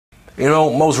You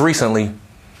know, most recently,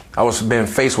 I was been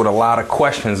faced with a lot of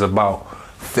questions about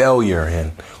failure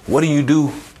and what do you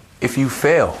do if you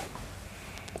fail?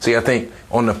 See, I think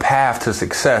on the path to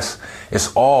success,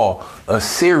 it's all a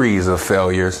series of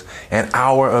failures and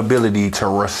our ability to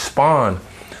respond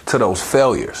to those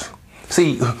failures.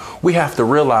 See, we have to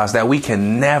realize that we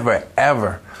can never,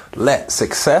 ever let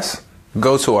success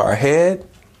go to our head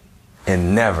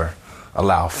and never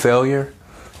allow failure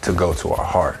to go to our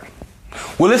heart.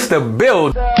 Well, it's the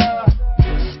build. And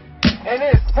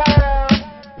it's time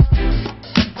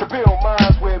to build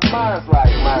minds with minds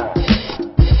like mine.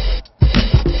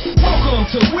 Welcome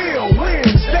to Will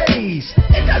Wednesdays.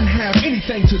 It doesn't have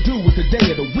anything to do with the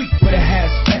day of the week, but it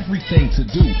has everything to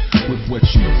do with what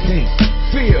you think,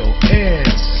 feel, and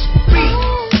speak.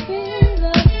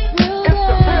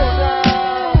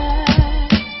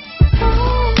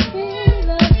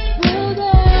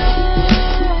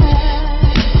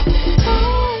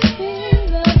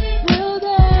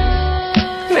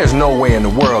 There's no way in the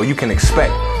world you can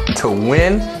expect to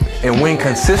win and win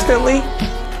consistently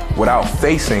without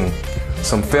facing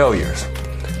some failures.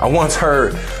 I once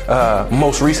heard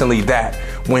most recently that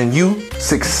when you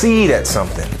succeed at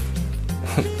something,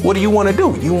 what do you want to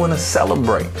do? You want to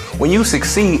celebrate. When you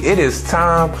succeed, it is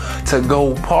time to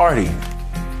go party.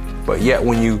 But yet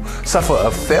when you suffer a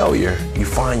failure, you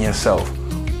find yourself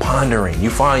pondering.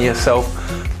 You find yourself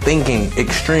thinking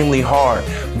extremely hard,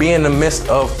 be in the midst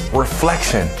of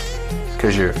reflection,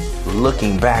 because you're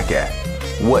looking back at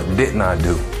what didn't I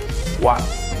do? Why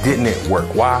didn't it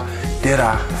work? Why did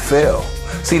I fail?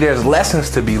 See, there's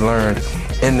lessons to be learned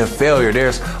in the failure.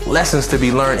 There's lessons to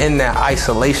be learned in that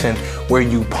isolation where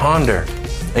you ponder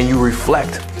and you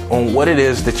reflect on what it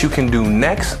is that you can do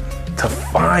next to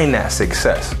find that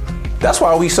success. That's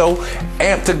why we so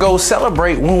amped to go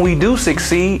celebrate when we do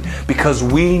succeed, because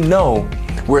we know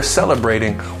we're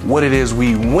celebrating what it is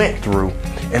we went through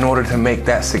in order to make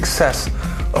that success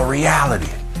a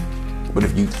reality. But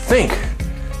if you think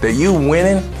that you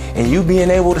winning and you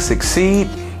being able to succeed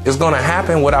is going to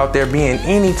happen without there being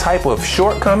any type of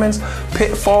shortcomings,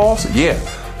 pitfalls,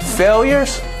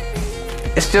 failures,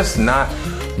 it's just not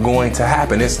going to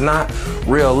happen. It's not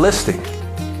realistic.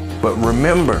 But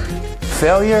remember,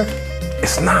 failure,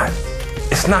 it's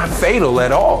not fatal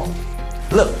at all.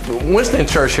 Look, Winston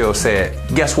Churchill said,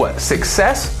 guess what?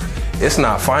 Success, it's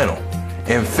not final.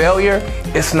 And failure,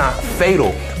 it's not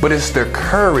fatal, but it's the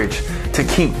courage to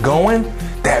keep going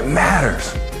that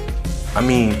matters. I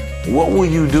mean, what will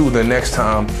you do the next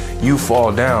time you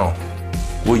fall down?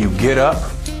 Will you get up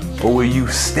or will you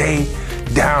stay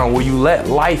down? Will you let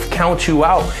life count you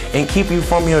out and keep you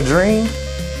from your dream?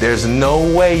 There's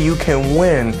no way you can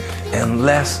win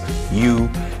unless you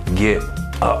get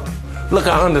up. Look,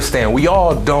 I understand we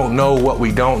all don't know what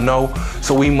we don't know,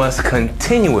 so we must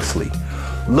continuously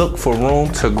look for room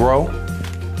to grow.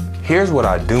 Here's what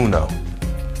I do know.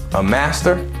 A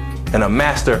master, and a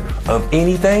master of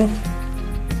anything,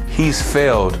 he's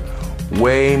failed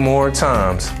way more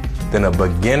times than a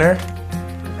beginner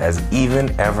has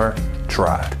even ever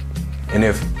tried. And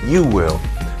if you will,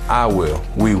 I will,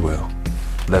 we will.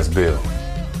 Let's build.